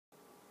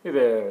Hey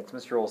there, it's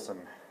Mr. Olson.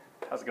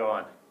 How's it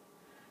going?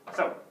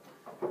 So,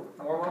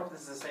 warm-up,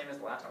 this is the same as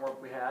the last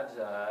warm-up we had.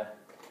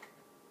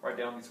 Write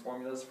down these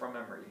formulas from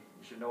memory.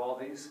 You should know all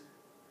these.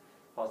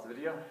 Pause the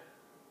video.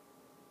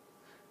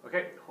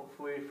 Okay,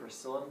 hopefully for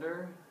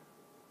cylinder,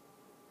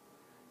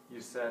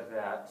 you said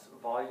that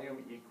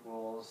volume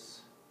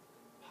equals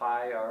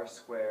pi r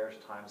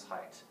squared times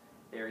height.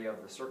 Area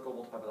of the circle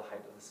multiplied by the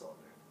height of the cylinder.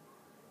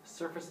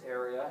 Surface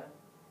area,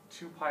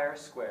 2 pi r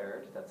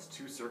squared, that's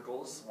 2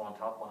 circles, one on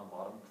top, one on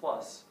bottom,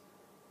 plus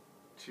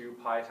 2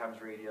 pi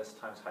times radius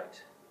times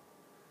height.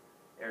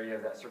 Area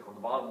of that circle in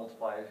the bottom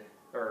multiplied,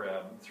 or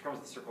circumference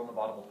of the circle in the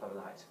bottom multiplied by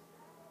the height.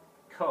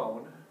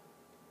 Cone,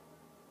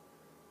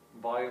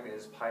 volume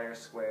is pi r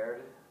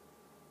squared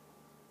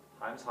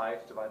times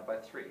height divided by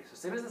 3. So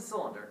same as the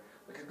cylinder,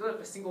 because go to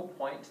a single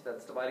point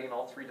that's dividing in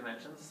all 3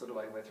 dimensions, so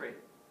dividing by 3.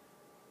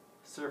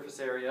 Surface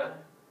area,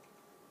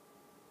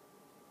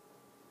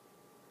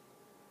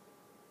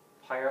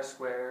 pi r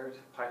squared,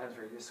 pi times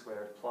radius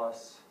squared,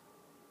 plus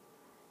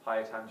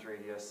pi times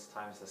radius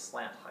times the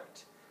slant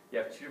height. You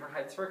have 2 different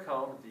heights for a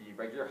cone, the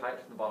regular height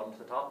from the bottom to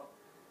the top,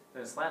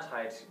 then the slant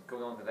height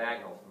going on the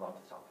diagonal from the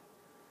bottom to the top.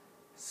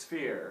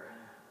 Sphere,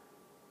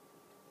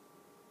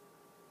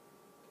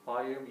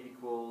 volume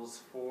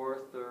equals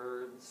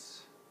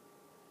 4/3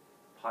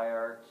 pi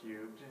r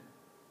cubed.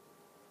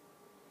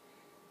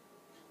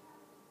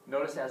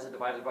 Notice as it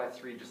divided by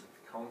 3 just like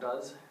the cone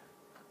does.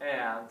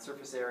 And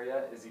surface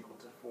area is equal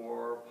to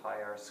 4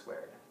 pi r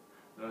squared.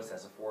 Notice it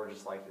has a 4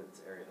 just like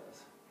its area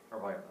does, or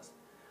volume does.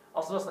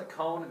 Also notice that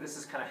cone, this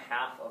is kind of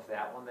half of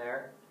that one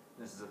there.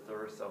 This is a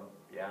third, so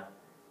yeah.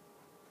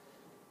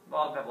 A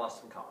lot of them have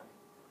lots in common.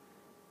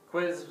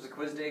 Quiz was a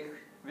quiz day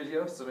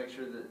video, so make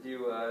sure that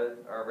you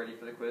are ready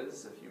for the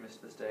quiz. If you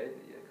missed this day,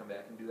 that you come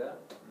back and do that,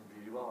 and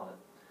you do well on it.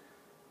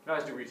 You can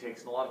always do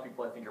retakes, and a lot of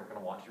people I think are going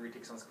to want to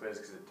retake on this quiz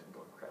because it didn't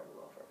go incredibly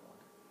well for everyone.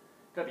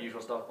 Got the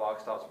usual stuff,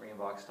 box tops, bringing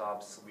box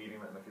tops, leaving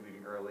them if you're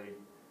leaving early.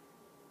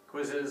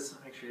 Quizzes,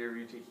 make sure you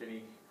retake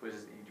any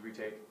quizzes that you need to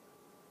retake.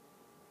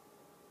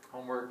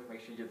 Homework,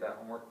 make sure you get that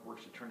homework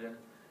worksheet turned in.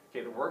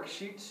 Okay, the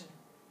worksheet,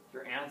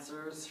 your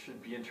answers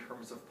should be in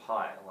terms of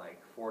pi, like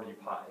 40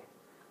 pi.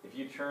 If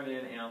you turn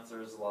in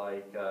answers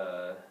like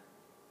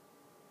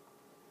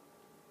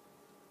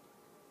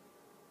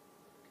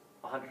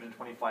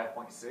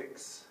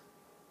 125.6,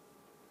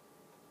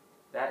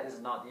 that is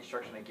not the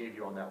instruction I gave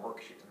you on that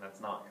worksheet, and that's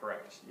not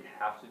correct. You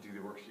have to do the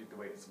worksheet the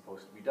way it's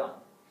supposed to be done.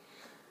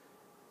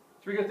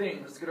 3 good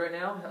things. What's good right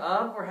now?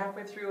 We're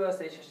halfway through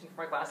stage testing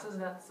for my classes,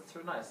 and that's sort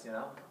of nice, you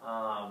know.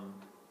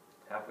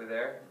 Halfway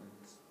there,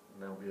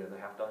 and then we'll be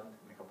half done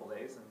in a couple of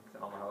days, and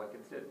then I'll know how the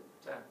kids did.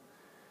 So,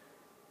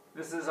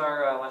 this is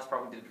our last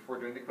problem we did before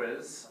doing the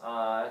quiz.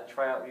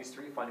 Try out these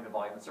 3, finding the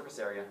volume and surface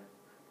area.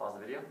 Pause the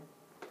video.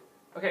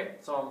 Okay,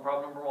 so on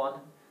problem number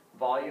 1,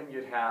 volume,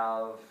 you'd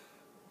have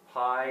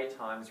pi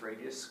times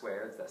radius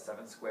squared, that's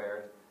 7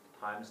 squared,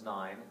 times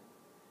 9.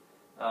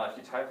 If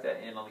you type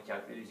that in on the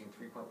calculator using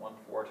 3.14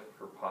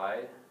 for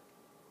pi,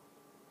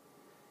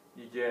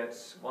 you get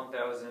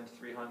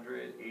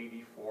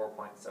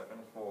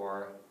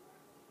 1,384.74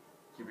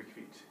 cubic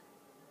feet.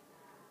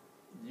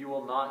 You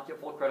will not get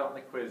full credit on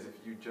the quiz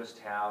if you just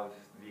have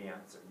the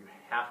answer. You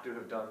have to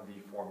have done the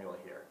formula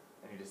here.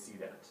 I need to see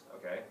that,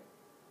 okay?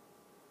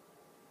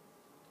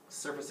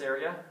 Surface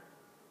area.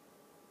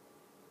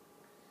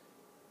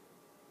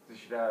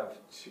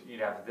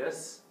 You'd have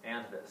this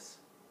and this.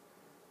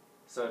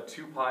 So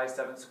 2 pi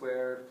 7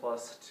 squared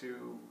plus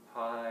 2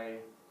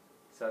 pi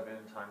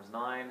 7 times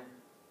 9.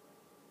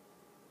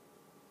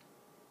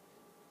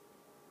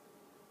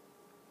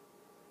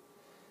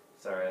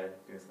 Sorry, I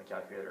do this in the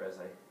calculator as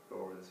I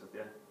go over this with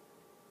you.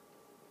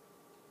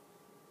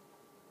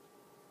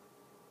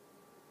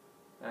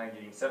 And I'm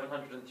getting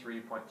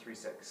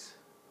 703.36.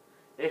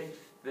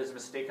 If there's a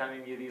mistake on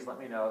any of these, let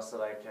me know so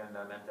that I can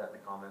amend that in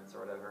the comments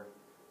or whatever.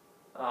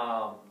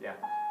 Yeah,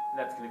 and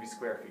that's going to be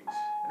square feet.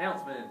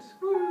 Announcement!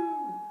 Woo!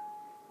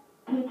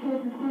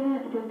 Teachers and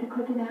students, just a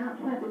quick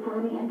announcement before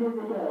the end of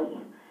the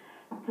day.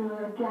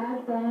 For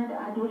jazz band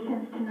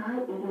auditions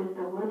tonight, it is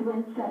the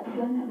woodwind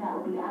section, and that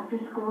will be after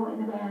school in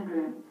the band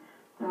room.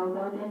 So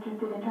those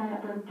interested in trying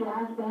out for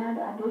jazz band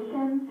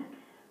auditions,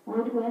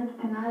 woodwinds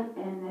tonight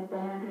in the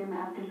band room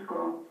after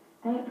school.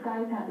 Thanks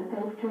guys, have a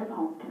safe trip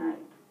home tonight.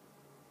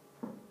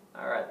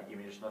 Alright, they gave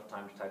me just enough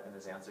time to type in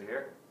this answer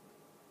here.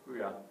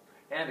 Booyah.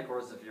 And of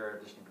course, if you're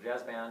auditioning for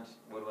jazz band,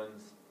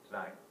 woodwinds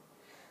tonight.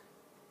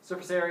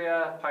 Surface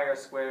area, pi r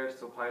squared,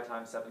 so pi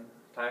times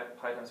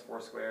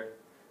 4 squared.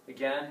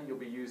 Again, you'll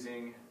be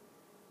using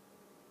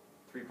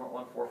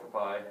 3.14 for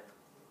pi.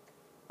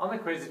 On the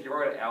quiz, if you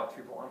write it out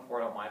 3.14, I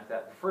don't mind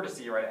that. I prefer to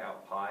see you write it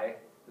out pi.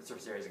 The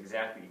surface area is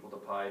exactly equal to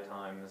pi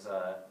times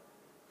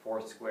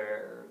 4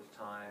 squared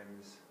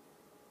times,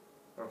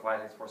 or pi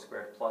times 4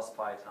 squared plus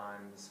pi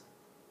times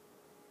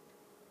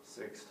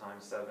 6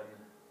 times 7,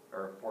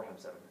 or 4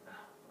 times 7. Oh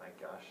my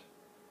gosh.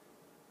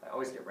 I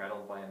always get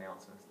rattled by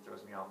announcements. It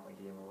throws me off my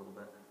game a little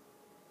bit.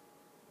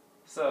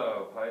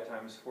 So, pi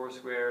times 4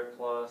 squared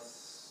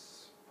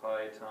plus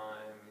pi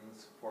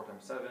times 4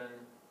 times 7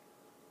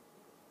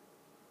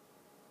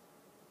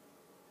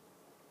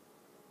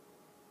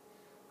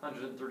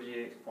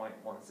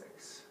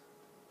 138.16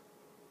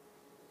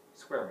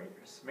 square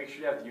meters. Make sure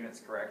you have the units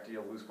correct.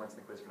 You'll lose points in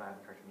the quiz for not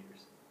having correct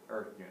meters,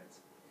 or units.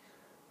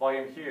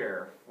 Volume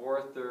here,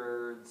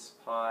 4/3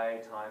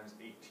 pi times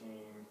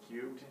 18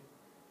 cubed.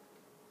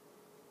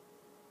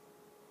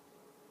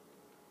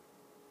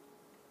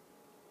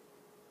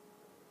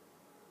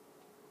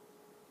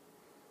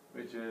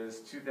 Which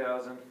is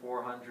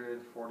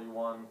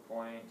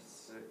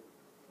 2,441.6,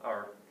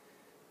 or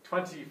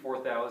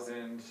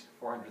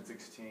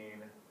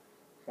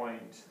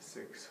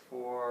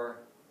 24,416.64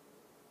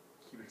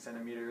 cubic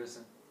centimeters.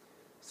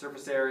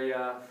 Surface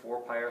area,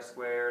 4 pi r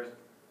squared.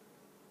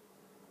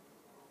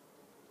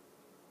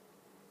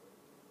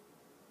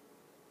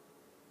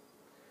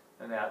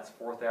 And that's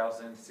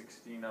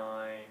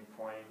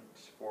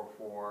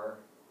 4,069.44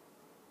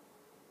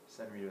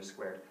 centimeters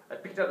squared. I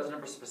picked out those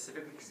numbers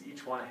specifically because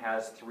each one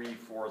has 3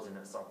 4s in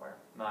it somewhere.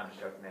 No, I'm just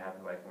joking, they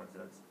happen by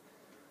coincidence.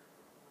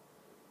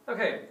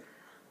 Okay,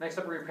 next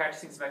up we're going to be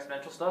practicing some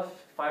exponential stuff.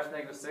 5 to the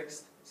negative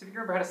 6th. See if you can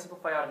remember how to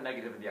simplify out a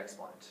negative in the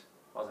exponent.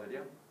 Pause the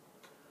video.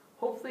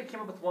 Hopefully you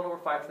came up with 1 over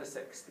 5 to the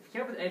 6th. If you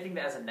came up with anything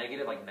that has a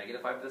negative, like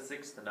negative 5 to the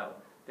 6th, then no.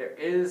 There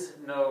is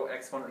no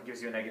exponent that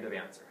gives you a negative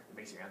answer. It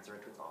makes your answer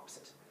into its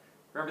opposite.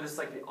 Remember, this is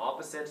like the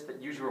opposite,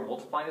 that usually we're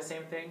multiplying the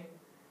same thing.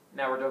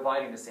 Now we're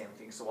dividing the same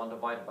thing, so 1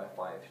 divided by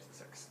 5 to the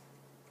 6th.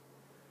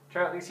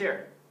 Try out these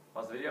here.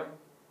 Pause the video,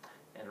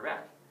 and we're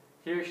back.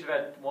 Here you should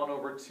have had 1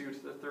 over 2 to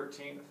the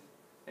 13th,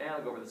 and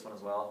I'll go over this one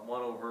as well.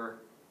 1 over,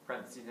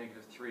 parentheses,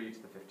 negative 3 to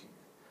the 15th.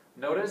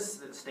 Notice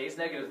that it stays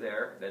negative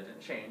there, that didn't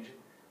change.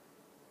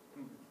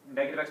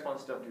 Negative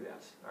exponents don't do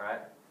that,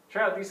 alright?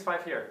 Try out these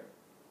 5 here.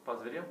 Pause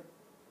the video.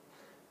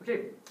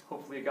 Okay,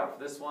 hopefully you got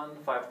for this one,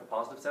 5 to the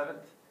positive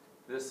 7th,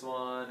 this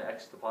one,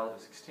 x to the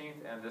positive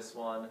 16th, and this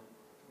one,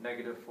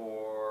 negative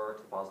 4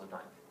 to the positive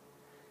 9th.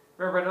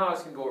 Remember, I know I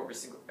was going to go over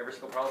every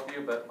single problem with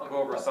you, but I'll go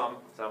over some.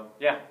 So,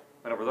 yeah,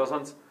 went over those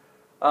ones.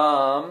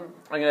 I'm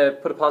going to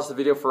put a pause to the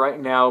video for right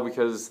now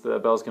because the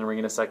bell's going to ring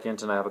in a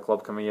second and I have a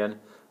club coming in.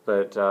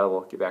 But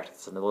we'll get back to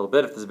this in a little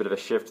bit. If there's a bit of a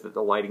shift, that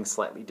the lighting's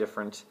slightly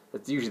different.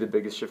 That's usually the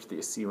biggest shift that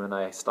you see when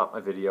I stop my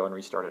video and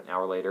restart it an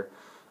hour later.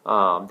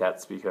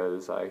 That's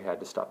because I had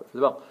to stop it for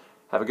the bell.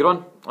 Have a good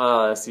one.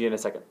 See you in a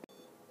second.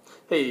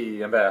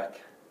 Hey, I'm back.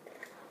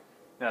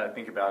 Now that I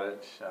think about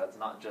it, it's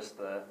not just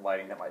the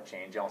lighting that might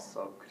change. You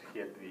also could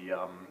hit the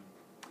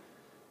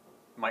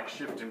might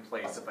shift in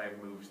place if I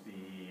moved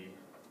the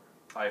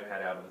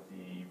iPad out of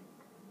the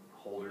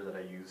holder that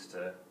I use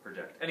to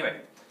project.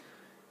 Anyway,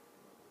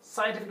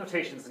 scientific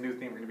notation is the new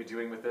thing we're going to be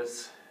doing with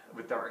this,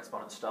 with our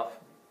exponent stuff.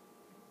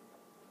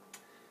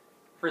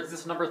 For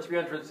instance, number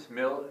 300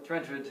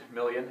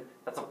 million,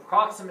 that's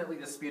approximately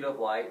the speed of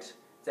light.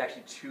 It's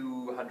actually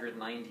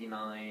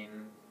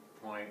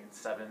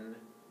 299.7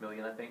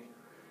 million, I think.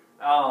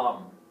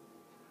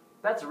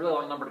 That's a really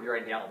long number to be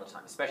writing down all the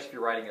time, especially if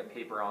you're writing a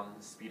paper on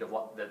speed of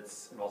light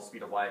that's involves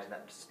speed of light and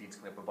that speed's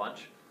coming up a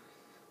bunch,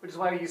 which is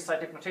why we use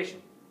scientific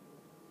notation.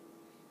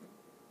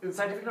 In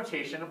scientific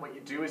notation, what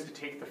you do is to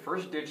take the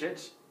first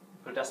digit,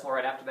 put a decimal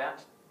right after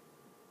that.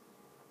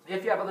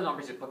 If you have other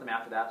numbers, you put them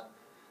after that.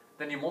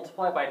 Then you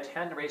multiply by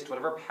 10 raised to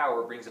whatever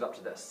power brings it up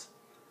to this.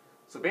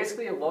 So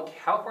basically you look,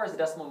 how far is the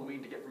decimal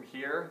moving to get from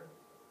here?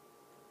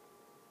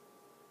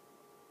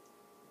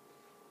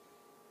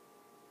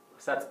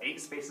 So that's 8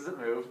 spaces it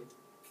moved.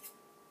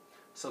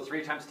 So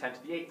 3 times 10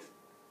 to the 8th.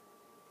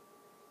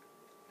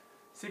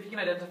 See if you can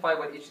identify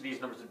what each of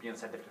these numbers would be in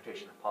scientific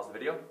notation. Pause the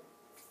video,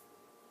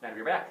 and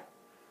we're back.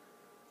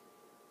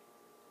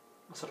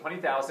 So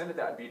 20,000,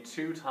 that would be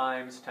 2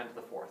 times 10 to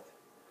the 4th.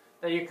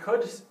 Now you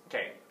could,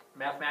 okay,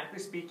 mathematically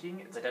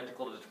speaking, it's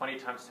identical to 20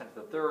 times 10 to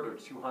the 3rd, or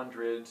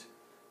 200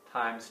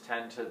 times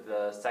 10 to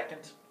the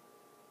 2nd.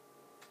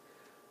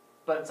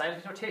 But in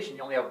scientific notation,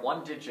 you only have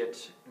 1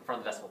 digit in front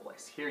of the decimal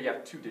place. Here you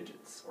have 2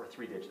 digits, or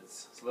 3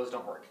 digits, so those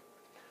don't work.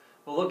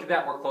 We'll look at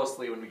that more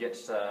closely when we get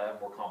to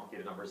more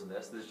complicated numbers than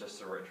this. This is just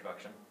sort of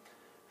introduction.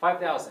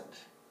 5,000,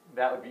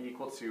 that would be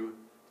equal to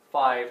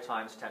 5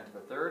 times 10 to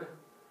the 3rd.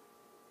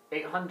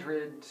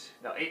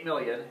 8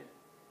 million,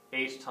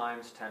 8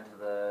 times 10 to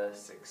the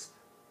 6th.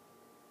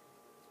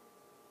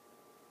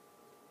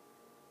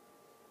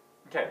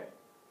 Okay.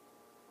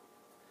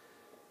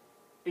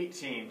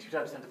 18, 2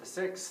 times 10 to the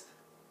 6th.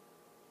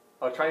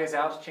 Oh, try these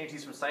out. Change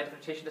these from scientific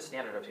notation to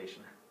standard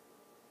notation.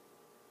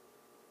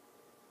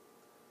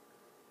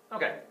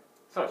 Okay,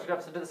 so 2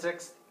 times 10 to the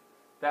 6th.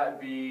 That would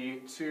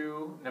be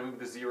 2, now move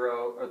the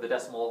 0, or the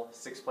decimal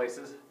 6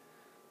 places,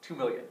 2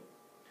 million.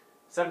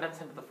 7 times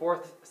 10 to the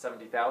 4th,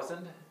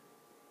 70,000.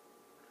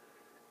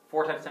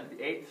 4 times 10 to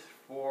the 8th,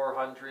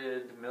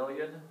 400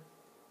 million.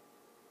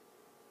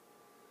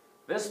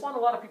 This one a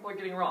lot of people are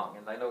getting wrong,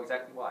 and I know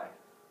exactly why.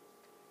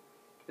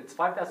 It's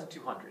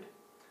 5,200.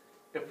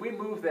 If we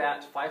move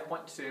that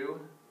 5.2,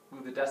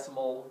 move the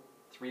decimal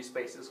 3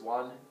 spaces,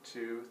 1,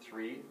 2,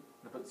 3,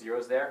 and put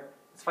zeros there,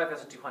 it's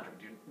 5,200.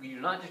 We do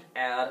not just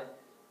add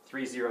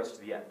 3 zeros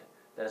to the end.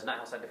 That is not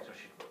how scientific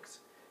notation works.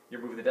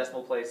 You're moving the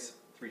decimal place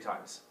 3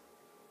 times.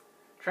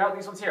 Try out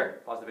these ones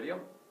here. Pause the video,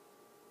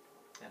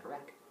 and we're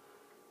back.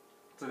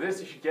 So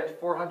this, you should get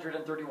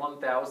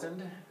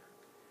 431,000.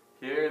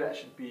 Here, that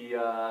should be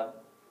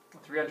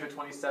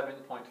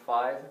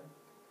 327.5.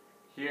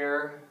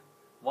 Here,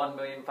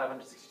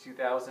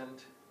 1,562,000.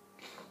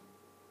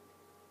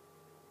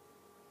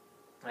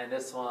 And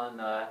this one,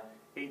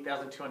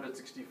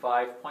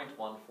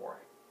 8,265.14.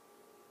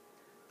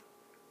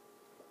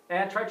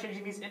 And try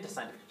changing these into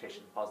scientific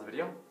notation. Pause the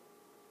video.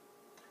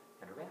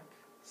 And we're back.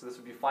 So this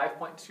would be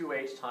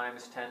 5.28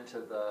 times 10 to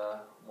the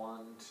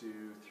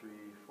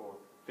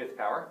 5th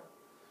power.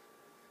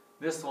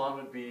 This one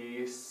would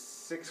be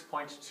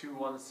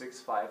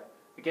 6.2165.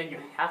 Again, you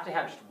have to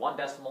have just one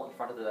decimal in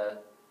front of the,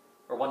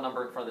 or one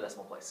number in front of the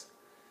decimal place.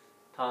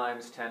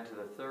 Times 10 to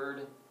the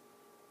 3rd.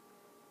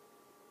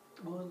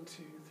 1,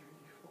 2, 3,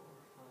 4,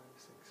 5,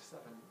 6,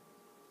 7.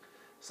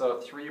 So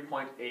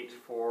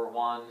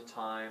 3.841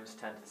 times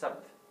 10 to the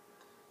 7th.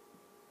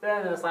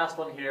 Then this last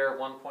one here,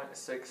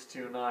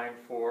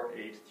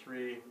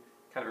 1.629483.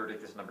 Kind of a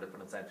ridiculous number to put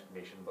in scientific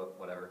notation, but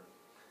whatever.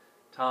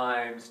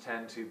 Times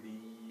 10 to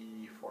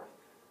the 4th.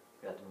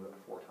 We have to move it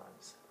 4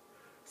 times.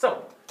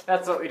 So,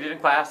 that's what we did in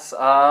class.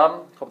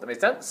 Hope that made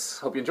sense.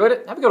 Hope you enjoyed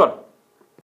it. Have a good one.